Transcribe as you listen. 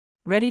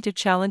Ready to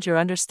challenge your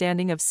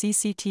understanding of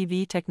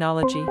CCTV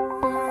technology?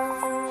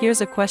 Here's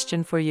a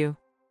question for you.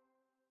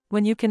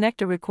 When you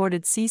connect a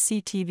recorded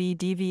CCTV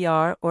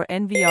DVR or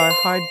NVR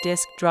hard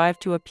disk drive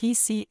to a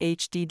PC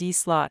HDD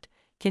slot,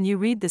 can you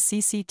read the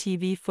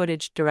CCTV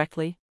footage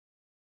directly?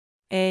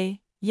 A.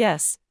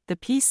 Yes, the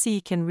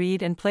PC can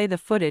read and play the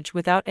footage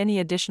without any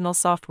additional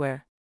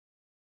software.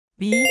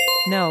 B.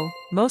 No,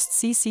 most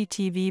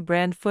CCTV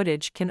brand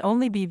footage can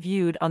only be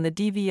viewed on the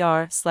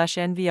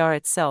DVR/NVR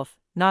itself,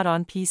 not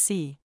on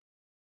PC.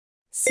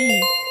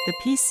 C. The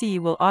PC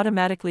will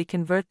automatically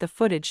convert the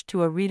footage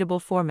to a readable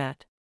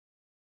format.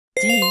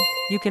 D.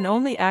 You can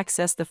only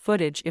access the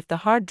footage if the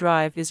hard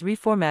drive is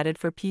reformatted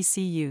for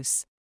PC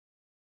use.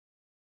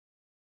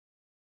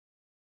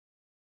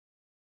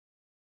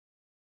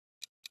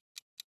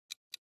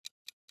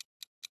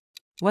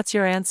 What's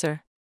your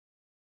answer?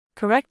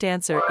 Correct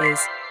answer is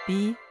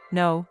B.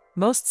 No,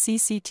 most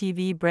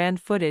CCTV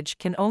brand footage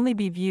can only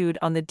be viewed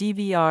on the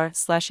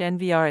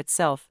DVR/NVR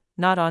itself,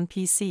 not on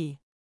PC.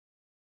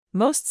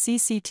 Most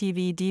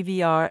CCTV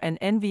DVR and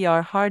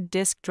NVR hard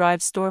disk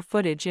drives store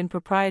footage in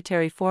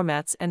proprietary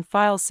formats and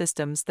file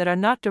systems that are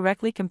not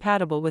directly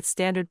compatible with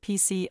standard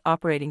PC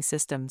operating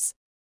systems.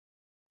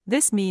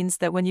 This means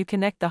that when you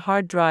connect the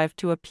hard drive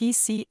to a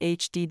PC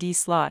HDD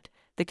slot,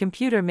 the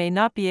computer may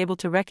not be able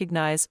to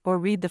recognize or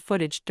read the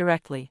footage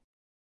directly.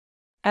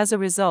 As a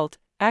result,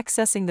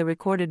 accessing the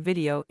recorded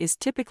video is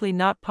typically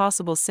not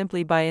possible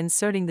simply by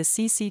inserting the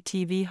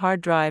CCTV hard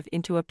drive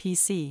into a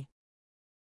PC.